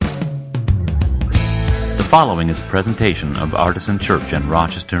following is a presentation of Artisan Church in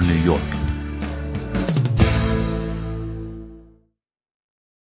Rochester, New York.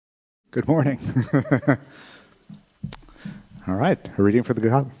 Good morning. All right, a reading from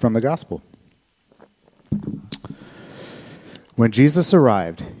the Gospel. When Jesus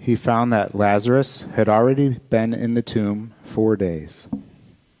arrived, he found that Lazarus had already been in the tomb 4 days.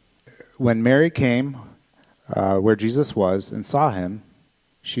 When Mary came where Jesus was and saw him,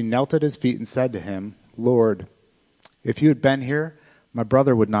 she knelt at his feet and said to him, "Lord, if you had been here, my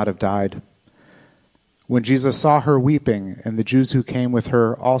brother would not have died." When Jesus saw her weeping, and the Jews who came with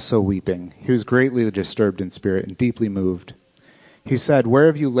her also weeping, he was greatly disturbed in spirit and deeply moved. He said, "Where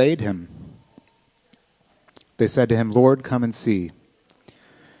have you laid him?" They said to him, "Lord, come and see."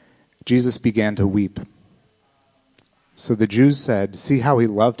 Jesus began to weep. So the Jews said, "See how he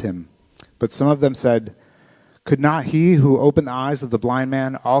loved him." But some of them said, "Could not he who opened the eyes of the blind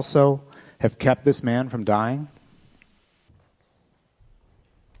man also have kept this man from dying?"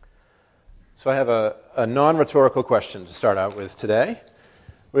 So I have a non-rhetorical question to start out with today,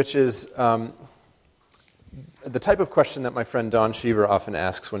 which is the type of question that my friend Don Cheever often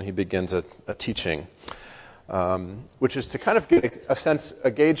asks when he begins a teaching, which is to kind of get a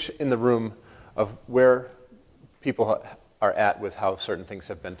gauge in the room of where people are at with how certain things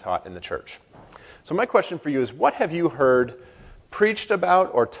have been taught in the church. So my question for you is, what have you heard preached about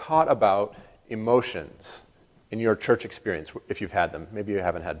or taught about emotions in your church experience, if you've had them? Maybe you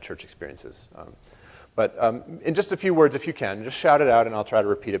haven't had church experiences. But in just a few words, if you can, just shout it out and I'll try to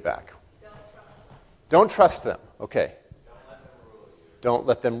repeat it back. Don't trust them. Okay. Don't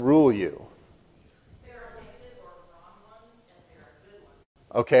let them rule you. There are negative or wrong ones and there are good ones.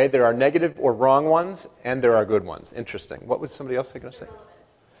 Okay, there are negative or wrong ones and there are good ones. Interesting. What was somebody else going to say?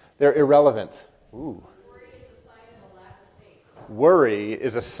 They're irrelevant. Ooh. Worry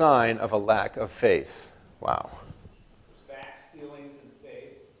is a sign of a lack of faith. Wow. There's facts, feelings, and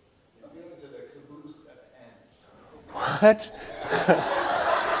faith. And feelings are the caboose at the end. What?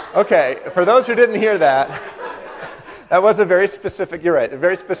 Okay, for those who didn't hear that, that was a very specific, you're right, a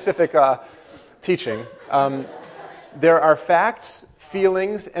very specific teaching. There are facts,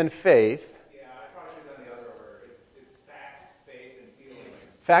 feelings, and faith. Yeah, I probably should have done the other order. It's facts, faith, and feelings.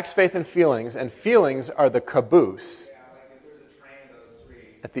 Facts, faith, and feelings are the caboose. Yeah, like if there's a train of those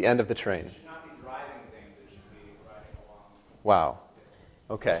three. At the end of the train. It should not be driving things, it should be riding along. Wow.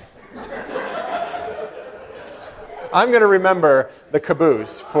 Okay. I'm going to remember the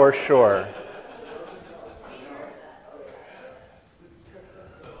caboose for sure.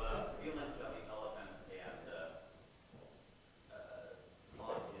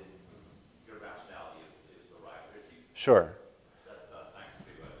 Sure.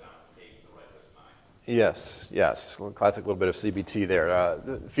 Yes. Classic little bit of CBT there.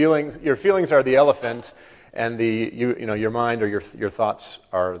 Your feelings are the elephant, and your mind or your thoughts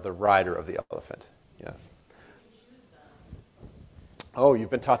are the rider of the elephant. Yeah. Oh, you've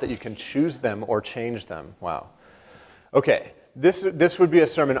been taught that you can choose them or change them. Wow. Okay. This would be a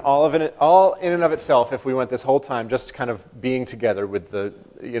sermon all in and of itself if we went this whole time just kind of being together with the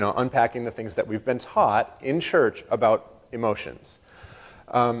unpacking the things that we've been taught in church about emotions.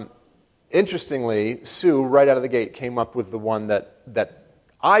 Interestingly, Sue, right out of the gate, came up with the one that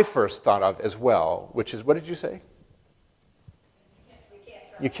I first thought of as well, which is, what did you say?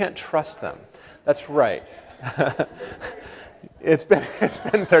 You can't trust them. That's right. It's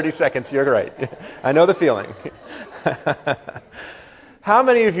been 30 seconds. You're right. I know the feeling. How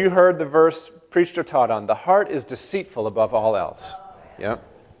many of you heard the verse preached or taught on, "The heart is deceitful above all else"? Yep.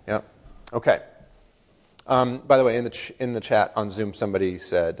 Okay. By the way, in the chat on Zoom, somebody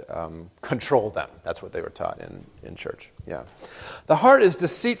said, "Control them." That's what they were taught in church. Yeah. The heart is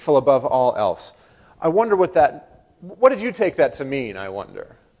deceitful above all else. I wonder what did you take that to mean, I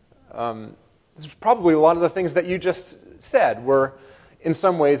wonder? There's probably a lot of the things that you just said were, in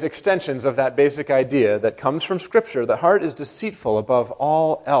some ways, extensions of that basic idea that comes from Scripture. The heart is deceitful above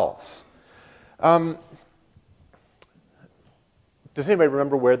all else. Does anybody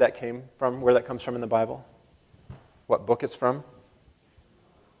remember where that came from, where that comes from in the Bible? What book it's from?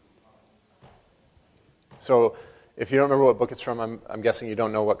 So, if you don't remember what book it's from, I'm guessing you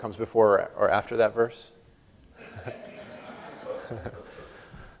don't know what comes before or after that verse?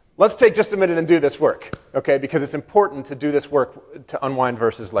 Let's take just a minute and do this work, okay? Because it's important to do this work to unwind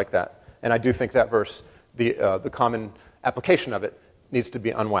verses like that. And I do think that verse, the common application of it, needs to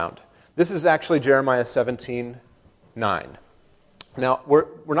be unwound. This is actually Jeremiah 17:9. Now, we're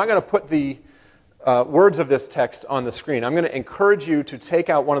not going to put the words of this text on the screen. I'm going to encourage you to take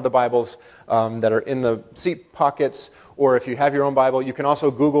out one of the Bibles that are in the seat pockets, or if you have your own Bible, you can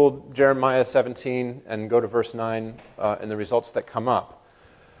also Google Jeremiah 17 and go to verse 9 and the results that come up.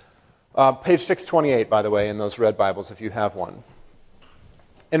 Page 628, by the way, in those red Bibles, if you have one.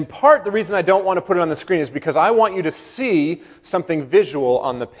 In part, the reason I don't want to put it on the screen is because I want you to see something visual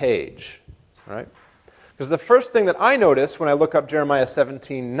on the page. Right? Because the first thing that I notice when I look up Jeremiah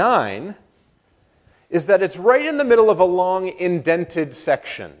 17:9 is that it's right in the middle of a long indented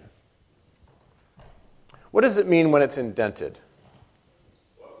section. What does it mean when it's indented?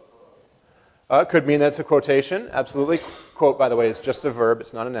 It could mean that it's a quotation. Absolutely. Quote, by the way, is just a verb.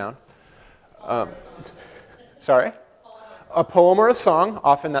 It's not a noun. Sorry? A poem or a song.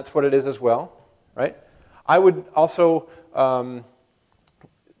 Often that's what it is as well. Right? I would also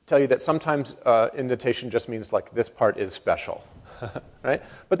tell you that sometimes indentation just means like this part is special. Right?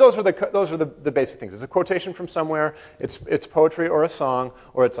 But those are the basic things. It's a quotation from somewhere, it's poetry or a song,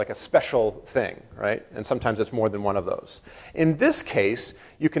 or it's like a special thing, right? And sometimes it's more than one of those. In this case,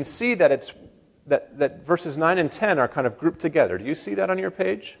 you can see that that verses 9 and 10 are kind of grouped together. Do you see that on your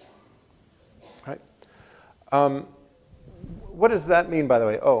page? Right? What does that mean, by the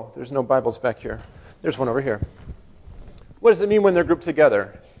way? Oh, there's no Bibles back here. There's one over here. What does it mean when they're grouped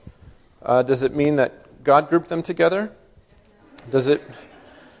together? Does it mean that God grouped them together? Does it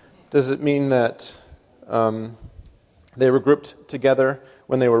mean that they were grouped together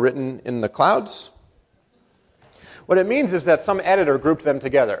when they were written in the clouds? What it means is that some editor grouped them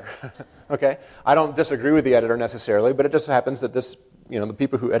together. Okay? I don't disagree with the editor necessarily, but it just happens that the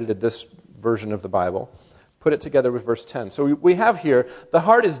people who edited this version of the Bible put it together with verse 10. So we have here, the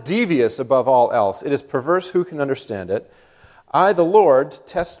heart is devious above all else. It is perverse, who can understand it? I, the Lord,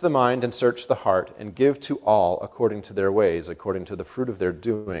 test the mind and search the heart, and give to all according to their ways, according to the fruit of their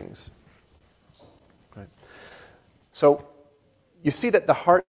doings. Right. So you see that the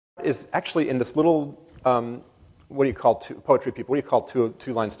heart is actually in this little, what do you call poetry people? What do you call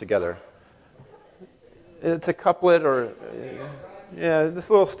two lines together? It's a couplet or, this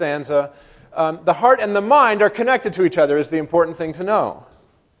little stanza. The heart and the mind are connected to each other is the important thing to know.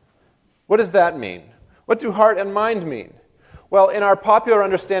 What does that mean? What do heart and mind mean? Well, in our popular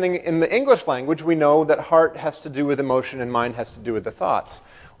understanding in the English language, we know that heart has to do with emotion and mind has to do with the thoughts.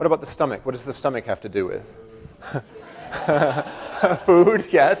 What about the stomach? What does the stomach have to do with? Food,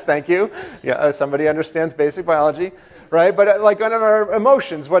 yes, thank you. Yeah, somebody understands basic biology, right? But like on our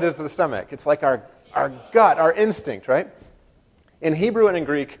emotions, what is the stomach? It's like our gut, our instinct, right? In Hebrew and in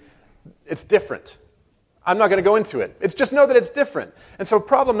Greek, it's different. I'm not going to go into it. It's just know that it's different. And so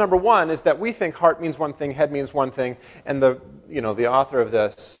problem number one is that we think heart means one thing, head means one thing, and the author of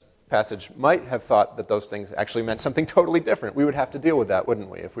this passage might have thought that those things actually meant something totally different. We would have to deal with that, wouldn't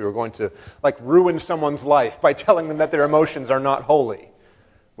we, if we were going to ruin someone's life by telling them that their emotions are not holy.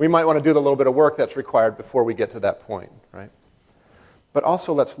 We might want to do the little bit of work that's required before we get to that point, right? But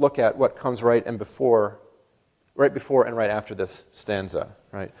also let's look at what comes right before and right after this stanza,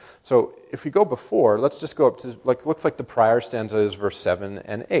 right? So if we go before, let's just go up to, looks like the prior stanza is verse 7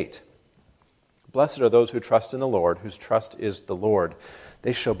 and 8. Blessed are those who trust in the Lord, whose trust is the Lord.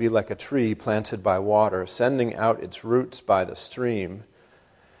 They shall be like a tree planted by water, sending out its roots by the stream.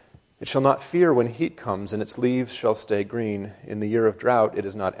 It shall not fear when heat comes, and its leaves shall stay green. In the year of drought it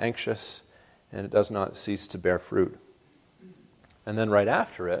is not anxious, and it does not cease to bear fruit. And then right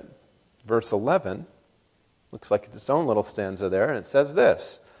after it, verse 11, looks like it's its own little stanza there, and it says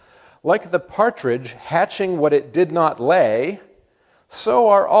this: like the partridge hatching what it did not lay, so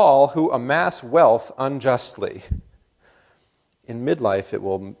are all who amass wealth unjustly. In midlife it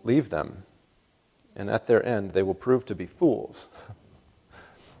will leave them, and at their end they will prove to be fools.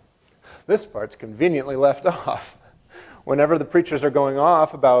 This part's conveniently left off. Whenever the preachers are going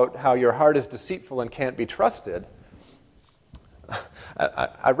off about how your heart is deceitful and can't be trusted,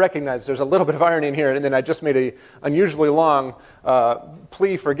 I recognize there's a little bit of irony in here, and then I just made an unusually long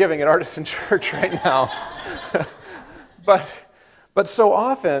plea for giving at Artisan Church right now. But so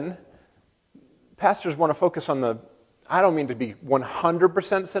often, pastors want to focus on the, I don't mean to be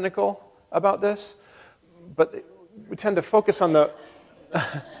 100% cynical about this, but we tend to focus on the,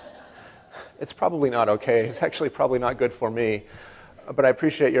 it's probably not okay, it's actually probably not good for me, but I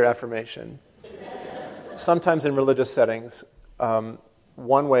appreciate your affirmation. Sometimes in religious settings,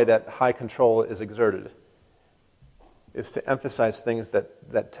 one way that high control is exerted is to emphasize things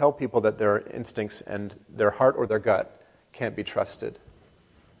that tell people that their instincts and their heart or their gut can't be trusted.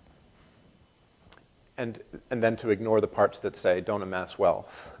 And then to ignore the parts that say, don't amass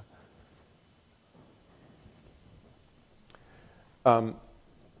wealth.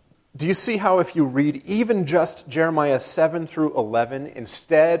 Do you see how if you read even just Jeremiah 7 through 11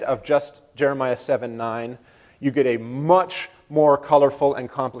 instead of just Jeremiah 7:9, you get a much more colorful and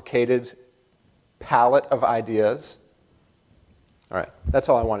complicated palette of ideas? All right, that's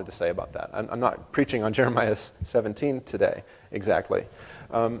all I wanted to say about that. I'm not preaching on Jeremiah 17 today, exactly.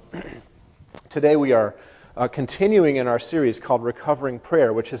 Today we are continuing in our series called Recovering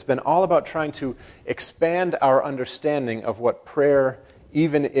Prayer, which has been all about trying to expand our understanding of what prayer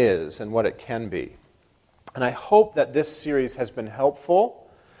even is and what it can be. And I hope that this series has been helpful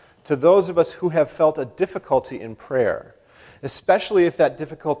to those of us who have felt a difficulty in prayer, especially if that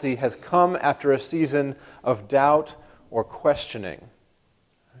difficulty has come after a season of doubt or questioning.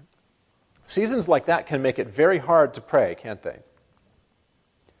 Seasons like that can make it very hard to pray, can't they?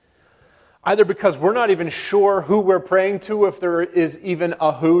 Either because we're not even sure who we're praying to, if there is even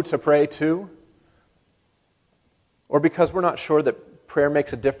a who to pray to, or because we're not sure that prayer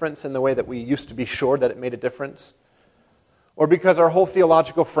makes a difference in the way that we used to be sure that it made a difference, or because our whole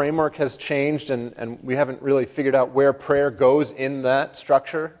theological framework has changed and we haven't really figured out where prayer goes in that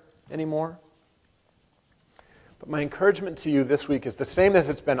structure anymore. But my encouragement to you this week is the same as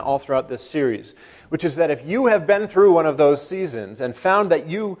it's been all throughout this series, which is that if you have been through one of those seasons and found that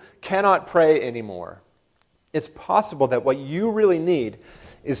you cannot pray anymore, it's possible that what you really need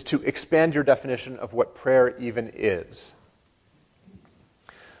is to expand your definition of what prayer even is.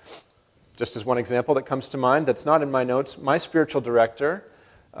 Just as one example that comes to mind that's not in my notes, my spiritual director,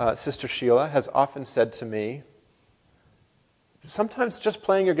 Sister Sheila, has often said to me, sometimes just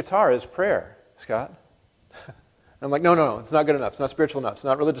playing your guitar is prayer, Scott. I'm like, no, it's not good enough. It's not spiritual enough. It's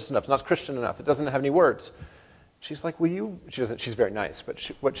not religious enough. It's not Christian enough. It doesn't have any words. She's like, she's very nice, but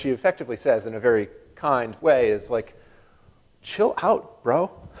what she effectively says in a very kind way is like, chill out,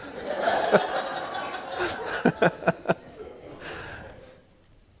 bro.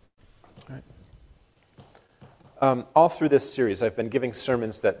 All through this series, I've been giving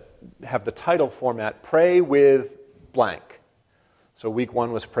sermons that have the title format, Pray with blank. So week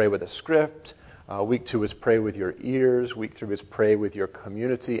 1 was Pray with a script. Week 2 is Pray with your ears. Week 3 is Pray with your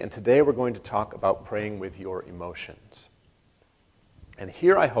community. And today we're going to talk about praying with your emotions. And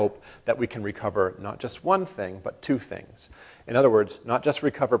here I hope that we can recover not just one thing, but 2 things. In other words, not just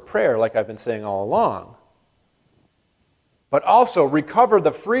recover prayer like I've been saying all along, but also recover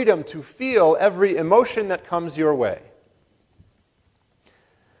the freedom to feel every emotion that comes your way.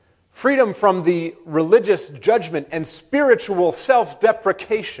 Freedom from the religious judgment and spiritual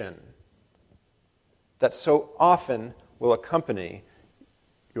self-deprecation that so often will accompany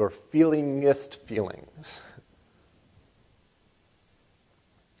your feelingest feelings.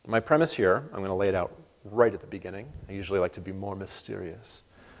 My premise here, I'm going to lay it out right at the beginning. I usually like to be more mysterious.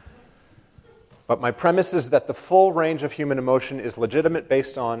 But my premise is that the full range of human emotion is legitimate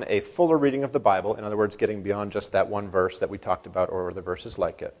based on a fuller reading of the Bible. In other words, getting beyond just that one verse that we talked about or the verses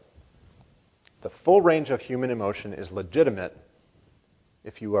like it. The full range of human emotion is legitimate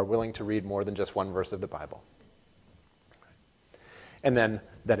if you are willing to read more than just one verse of the Bible. And then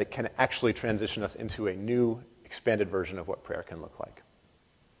that it can actually transition us into a new, expanded version of what prayer can look like.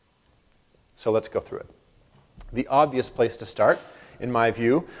 So let's go through it. The obvious place to start, in my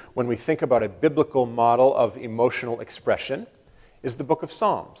view, when we think about a biblical model of emotional expression, is the book of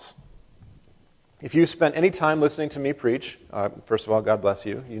Psalms. If you spent any time listening to me preach, first of all, God bless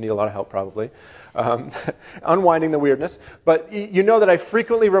you. You need a lot of help probably. Unwinding the weirdness. But you know that I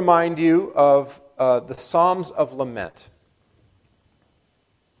frequently remind you of the Psalms of Lament.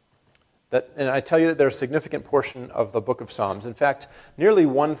 And I tell you that they're a significant portion of the book of Psalms. In fact, nearly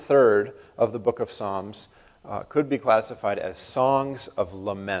 1/3 of the book of Psalms could be classified as songs of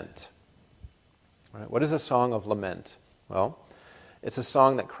lament. Right? What is a song of lament? Well, it's a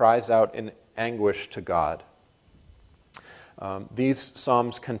song that cries out in anguish to God. These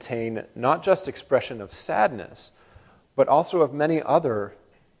psalms contain not just expression of sadness, but also of many other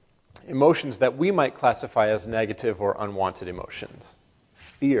emotions that we might classify as negative or unwanted emotions.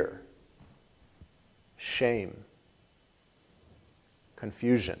 Fear, shame,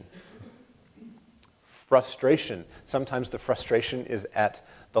 confusion, frustration. Sometimes the frustration is at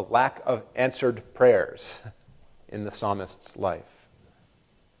the lack of answered prayers in the psalmist's life.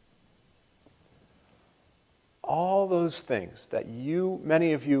 All those things that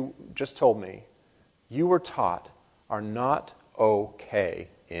many of you just told me, you were taught are not okay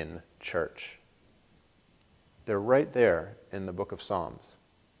in church. They're right there in the book of Psalms.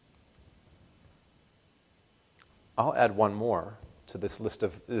 I'll add one more to this list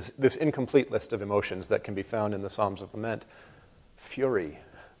of this incomplete list of emotions that can be found in the Psalms of Lament. Fury.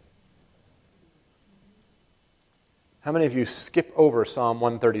 How many of you skip over Psalm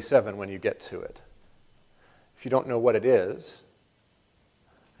 137 when you get to it? If you don't know what it is,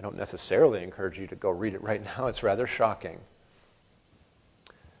 I don't necessarily encourage you to go read it right now. It's rather shocking.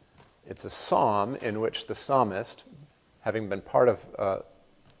 It's a psalm in which the psalmist, having been part of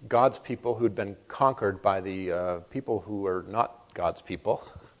God's people who'd been conquered by the people who were not God's people,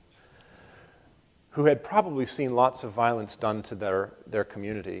 who had probably seen lots of violence done to their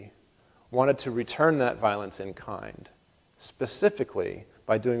community, wanted to return that violence in kind, specifically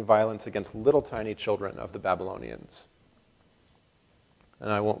by doing violence against little tiny children of the Babylonians. And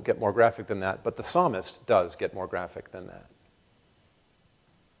I won't get more graphic than that, but the psalmist does get more graphic than that.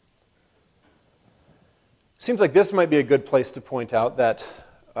 Seems like this might be a good place to point out that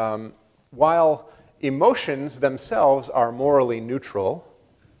while emotions themselves are morally neutral,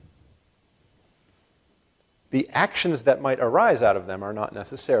 the actions that might arise out of them are not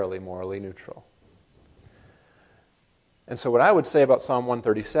necessarily morally neutral. And so what I would say about Psalm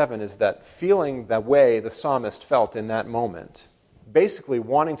 137 is that feeling the way the psalmist felt in that moment, basically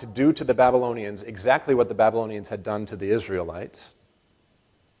wanting to do to the Babylonians exactly what the Babylonians had done to the Israelites,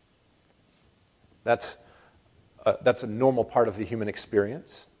 that's a normal part of the human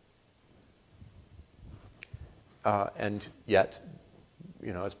experience. And yet,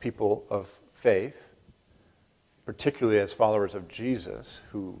 as people of faith, particularly as followers of Jesus,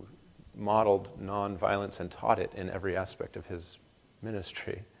 who modeled nonviolence and taught it in every aspect of his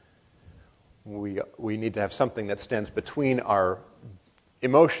ministry, we need to have something that stands between our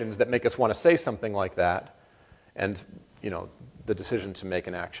emotions that make us want to say something like that and, the decision to make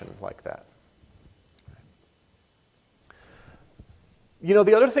an action like that. The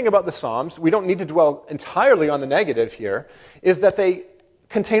other thing about the Psalms, we don't need to dwell entirely on the negative here, is that they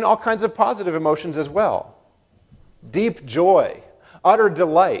contain all kinds of positive emotions as well. Deep joy, utter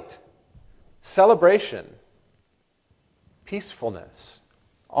delight, celebration, peacefulness.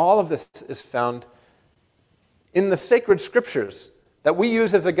 All of this is found in the sacred scriptures that we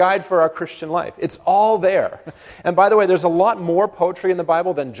use as a guide for our Christian life. It's all there. And by the way, there's a lot more poetry in the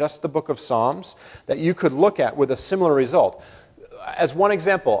Bible than just the book of Psalms that you could look at with a similar result. As one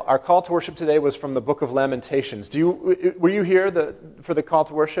example, our call to worship today was from the book of Lamentations. Were you here for the call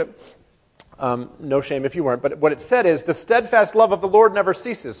to worship? No shame if you weren't. But what it said is, the steadfast love of the Lord never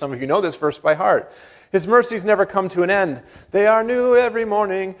ceases. Some of you know this verse by heart. His mercies never come to an end. They are new every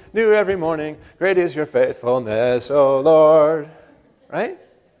morning, new every morning. Great is your faithfulness, O Lord. Right?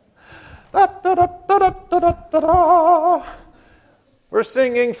 Da, da, da, da, da, da, da, da. We're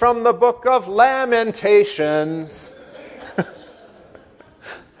singing from the book of Lamentations.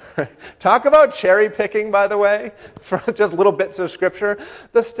 Talk about cherry picking, by the way, from just little bits of Scripture.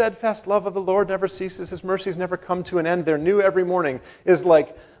 The steadfast love of the Lord never ceases. His mercies never come to an end. They're new every morning. Is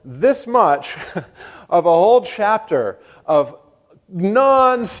like this much of a whole chapter of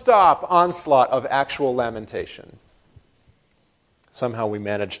non-stop onslaught of actual lamentation. Somehow we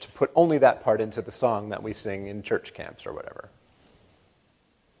managed to put only that part into the song that we sing in church camps or whatever.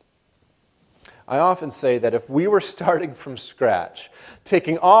 I often say that if we were starting from scratch,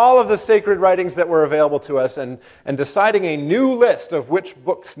 taking all of the sacred writings that were available to us and deciding a new list of which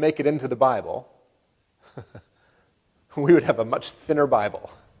books make it into the Bible, we would have a much thinner Bible.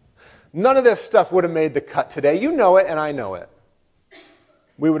 None of this stuff would have made the cut today. You know it, and I know it.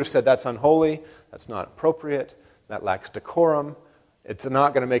 We would have said that's unholy, that's not appropriate, that lacks decorum, it's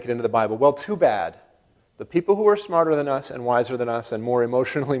not going to make it into the Bible. Well, too bad. The people who are smarter than us and wiser than us and more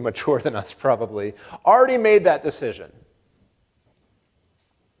emotionally mature than us probably already made that decision.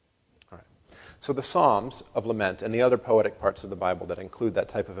 All right. So the Psalms of Lament and the other poetic parts of the Bible that include that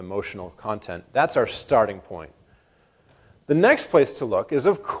type of emotional content, that's our starting point. The next place to look is,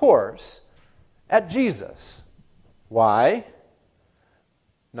 of course, at Jesus. Why?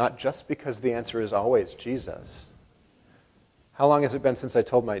 Not just because the answer is always Jesus. How long has it been since I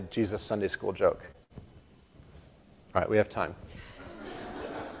told my Jesus Sunday school joke? All right, we have time.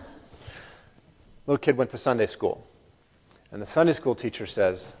 Little kid went to Sunday school. And the Sunday school teacher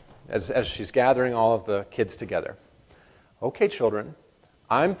says, as she's gathering all of the kids together, okay, children,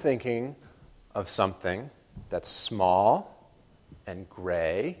 I'm thinking of something that's small and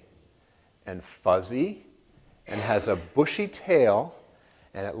gray and fuzzy and has a bushy tail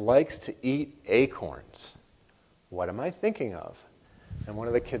and it likes to eat acorns. What am I thinking of? And one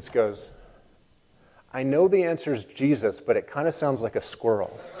of the kids goes, I know the answer is Jesus, but it kind of sounds like a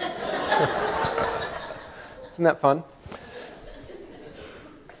squirrel. Isn't that fun?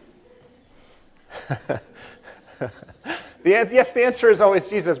 Yes, the answer is always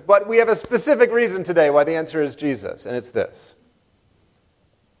Jesus, but we have a specific reason today why the answer is Jesus, and it's this.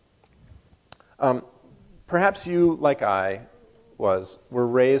 perhaps you, like I were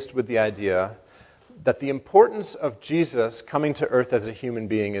raised with the idea that the importance of Jesus coming to earth as a human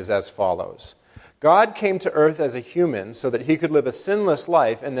being is as follows. God came to earth as a human so that he could live a sinless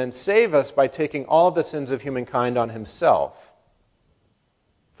life and then save us by taking all of the sins of humankind on himself.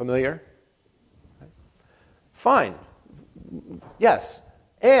 Familiar? Fine. Yes.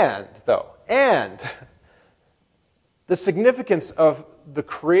 And the significance of the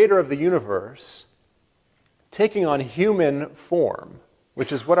creator of the universe taking on human form,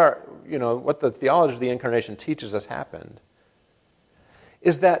 which is what the theology of the incarnation teaches us happened,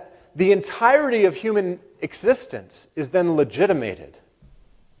 is that the entirety of human existence is then legitimated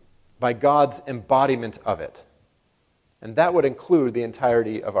by God's embodiment of it. And that would include the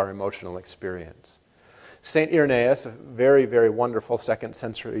entirety of our emotional experience. St. Irenaeus, a very, very wonderful second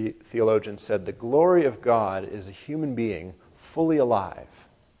century theologian, said, "The glory of God is a human being fully alive."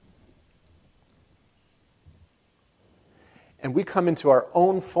 And we come into our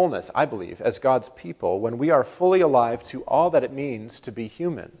own fullness, I believe, as God's people, when we are fully alive to all that it means to be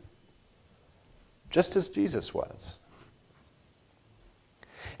human, just as Jesus was.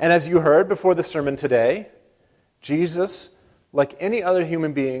 And as you heard before the sermon today, Jesus, like any other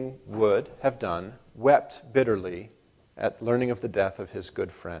human being would have done, wept bitterly at learning of the death of his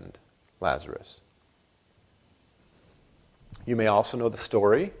good friend, Lazarus. You may also know the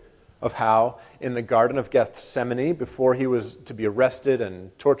story of how in the Garden of Gethsemane, before he was to be arrested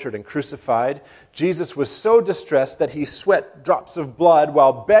and tortured and crucified, Jesus was so distressed that he sweat drops of blood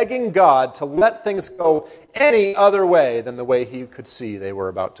while begging God to let things go any other way than the way he could see they were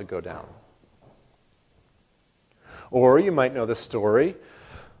about to go down. Or you might know the story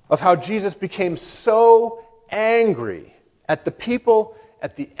of how Jesus became so angry at the people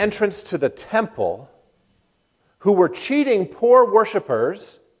at the entrance to the temple who were cheating poor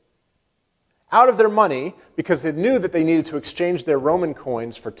worshipers out of their money because they knew that they needed to exchange their Roman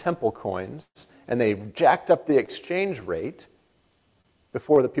coins for temple coins, and they jacked up the exchange rate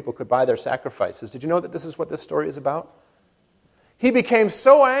before the people could buy their sacrifices. Did you know that this is what this story is about? He became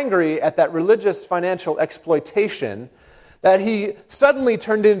so angry at that religious financial exploitation that he suddenly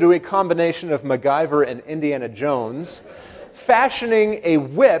turned into a combination of MacGyver and Indiana Jones, fashioning a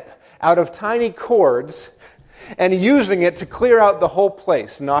whip out of tiny cords and using it to clear out the whole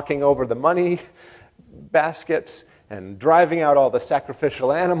place, knocking over the money baskets and driving out all the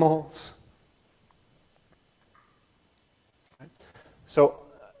sacrificial animals. So,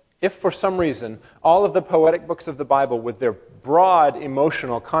 if for some reason all of the poetic books of the Bible with their broad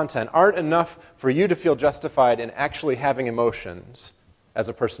emotional content aren't enough for you to feel justified in actually having emotions as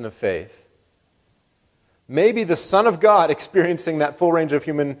a person of faith, maybe the Son of God experiencing that full range of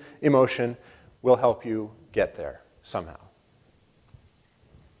human emotion will help you get there somehow.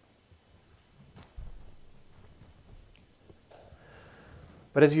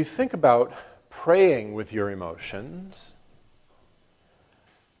 But as you think about praying with your emotions,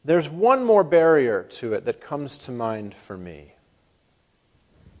 there's one more barrier to it that comes to mind for me.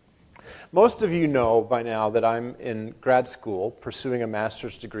 Most of you know by now that I'm in grad school pursuing a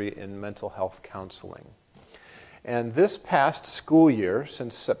master's degree in mental health counseling. And this past school year,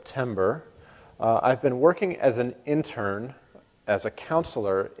 since September, I've been working as an intern, as a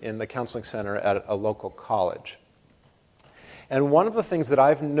counselor in the counseling center at a local college. And one of the things that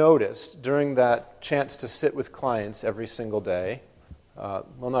I've noticed during that chance to sit with clients every single day,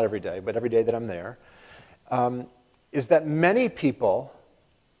 well, not every day, but every day that I'm there, is that many people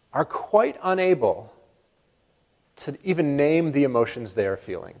are quite unable to even name the emotions they are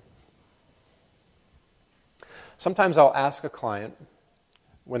feeling. Sometimes I'll ask a client,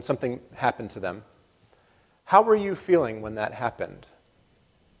 when something happened to them, "How were you feeling when that happened?"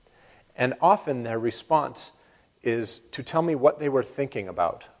 And often their response is to tell me what they were thinking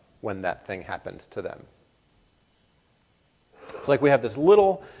about when that thing happened to them. It's like we have this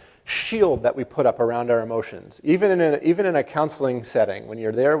little shield that we put up around our emotions. Even in a counseling setting, when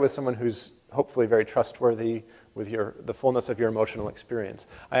you're there with someone who's hopefully very trustworthy with the fullness of your emotional experience,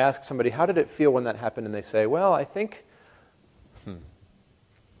 I ask somebody, "How did it feel when that happened?" And they say, "Well, I think..."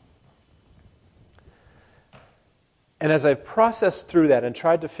 And as I've processed through that and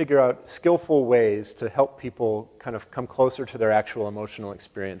tried to figure out skillful ways to help people kind of come closer to their actual emotional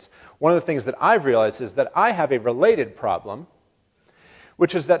experience, one of the things that I've realized is that I have a related problem,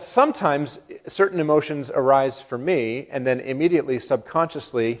 which is that sometimes certain emotions arise for me, and then immediately,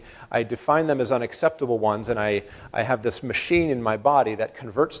 subconsciously, I define them as unacceptable ones, and I have this machine in my body that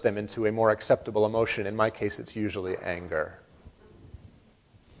converts them into a more acceptable emotion. In my case, it's usually anger.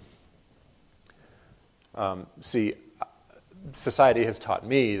 See, society has taught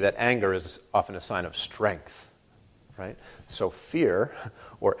me that anger is often a sign of strength, right? So fear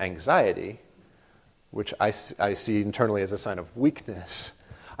or anxiety, which I see internally as a sign of weakness,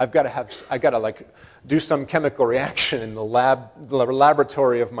 I've got to like do some chemical reaction in the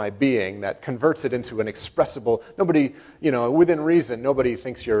laboratory of my being that converts it into an expressible. Nobody, within reason, nobody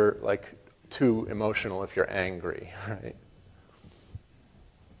thinks you're like too emotional if you're angry, right?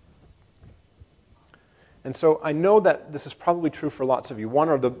 And so I know that this is probably true for lots of you. One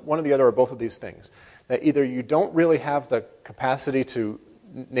or the other or both of these things. That either you don't really have the capacity to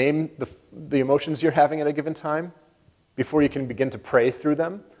name the emotions you're having at a given time before you can begin to pray through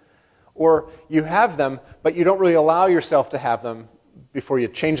them, or you have them, but you don't really allow yourself to have them before you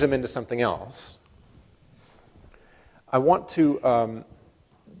change them into something else. I want to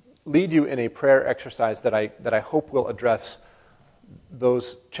lead you in a prayer exercise that I hope will address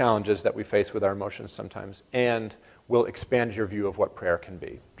those challenges that we face with our emotions sometimes, and will expand your view of what prayer can be.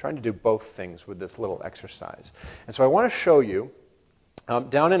 I'm trying to do both things with this little exercise. And so I want to show you,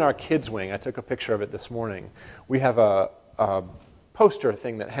 down in our kids' wing, I took a picture of it this morning, we have a poster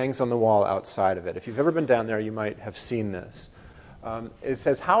thing that hangs on the wall outside of it. If you've ever been down there, you might have seen this. It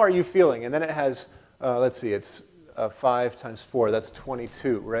says, "How are you feeling?" And then it has, let's see, it's 5 times 4, that's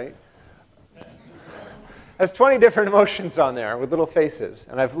 22, right? Has 20 different emotions on there with little faces,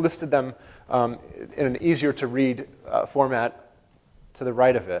 and I've listed them in an easier-to-read format to the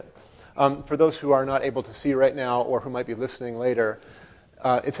right of it. For those who are not able to see right now or who might be listening later,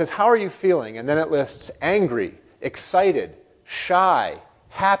 it says, "How are you feeling?" And then it lists angry, excited, shy,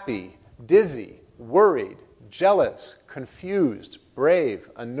 happy, dizzy, worried, jealous, confused, brave,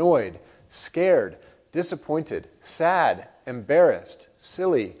 annoyed, scared, disappointed, sad, embarrassed,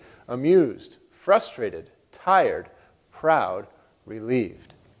 silly, amused, frustrated, tired, proud,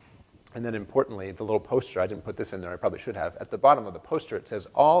 relieved. And then importantly, the little poster, I didn't put this in there, I probably should have. At the bottom of the poster it says,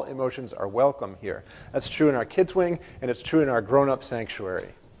 "All emotions are welcome here." That's true in our kids' wing, and it's true in our grown-up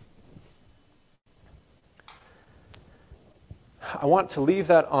sanctuary. I want to leave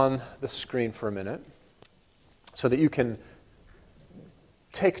that on the screen for a minute so that you can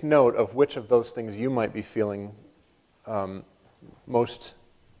take note of which of those things you might be feeling most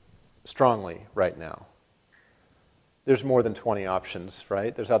strongly right now. There's more than 20 options,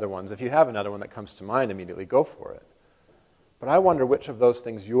 right? There's other ones. If you have another one that comes to mind immediately, go for it. But I wonder which of those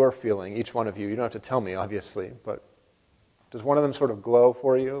things you're feeling, each one of you. You don't have to tell me, obviously, but does one of them sort of glow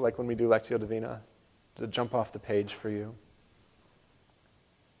for you, like when we do Lectio Divina? Does it jump off the page for you?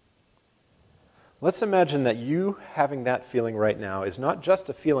 Let's imagine that you having that feeling right now is not just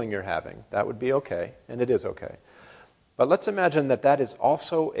a feeling you're having. That would be okay, and it is okay. But let's imagine that that is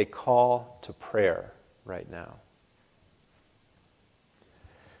also a call to prayer right now.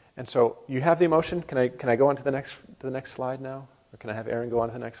 And so you have the emotion. Can I go on to the next slide now? Or can I have Aaron go on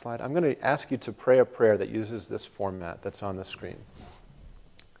to the next slide? I'm going to ask you to pray a prayer that uses this format that's on the screen.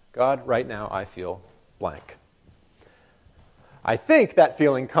 God, right now I feel blank. I think that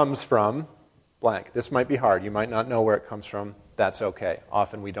feeling comes from blank. This might be hard. You might not know where it comes from. That's okay.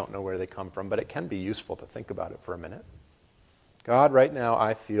 Often we don't know where they come from, but it can be useful to think about it for a minute. God, right now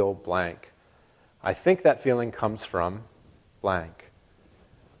I feel blank. I think that feeling comes from blank.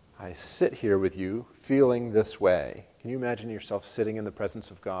 I sit here with you feeling this way. Can you imagine yourself sitting in the presence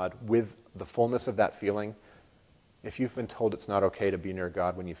of God with the fullness of that feeling? If you've been told it's not okay to be near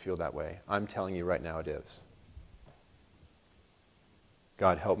God when you feel that way, I'm telling you right now it is.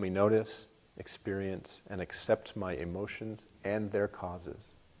 God, help me notice, experience, and accept my emotions and their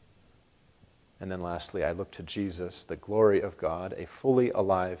causes. And then lastly, I look to Jesus, the glory of God, a fully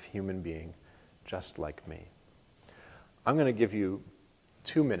alive human being, just like me. I'm going to give you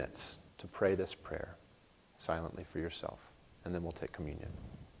 2 minutes to pray this prayer silently for yourself, and then we'll take communion.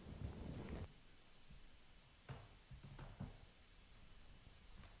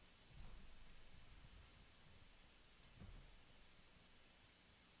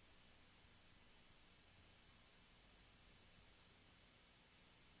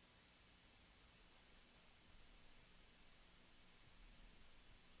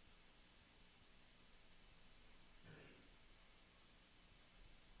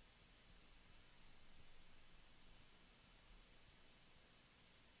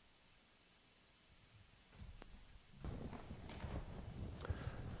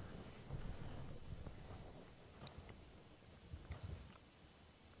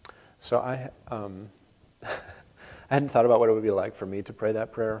 So I hadn't thought about what it would be like for me to pray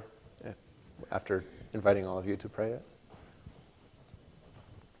that prayer after inviting all of you to pray it.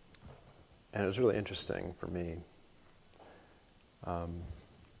 And it was really interesting for me.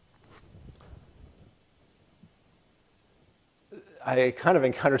 I kind of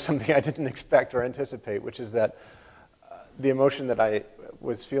encountered something I didn't expect or anticipate, which is that the emotion that I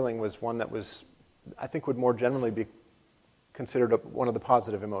was feeling was one that was, I think, would more generally be considered one of the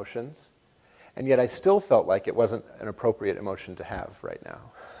positive emotions, and yet I still felt like it wasn't an appropriate emotion to have right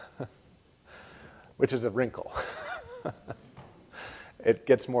now, which is a wrinkle. It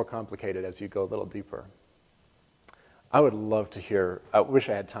gets more complicated as you go a little deeper. I would love to hear, I wish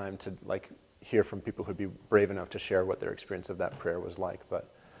I had time to hear from people who'd be brave enough to share what their experience of that prayer was like, but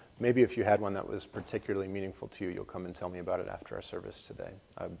maybe if you had one that was particularly meaningful to you, you'll come and tell me about it after our service today.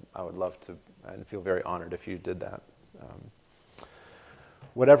 I would love to, and feel very honored if you did that.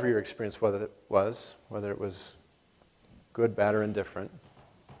 Whatever your experience, whether it was good, bad, or indifferent,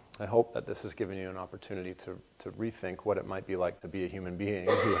 I hope that this has given you an opportunity to rethink what it might be like to be a human being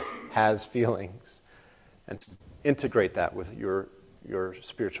who has feelings, and to integrate that with your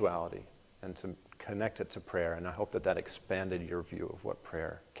spirituality and to connect it to prayer. And I hope that expanded your view of what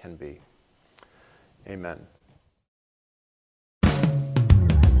prayer can be. Amen.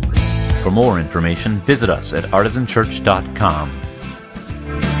 For more information, visit us at artisanchurch.com.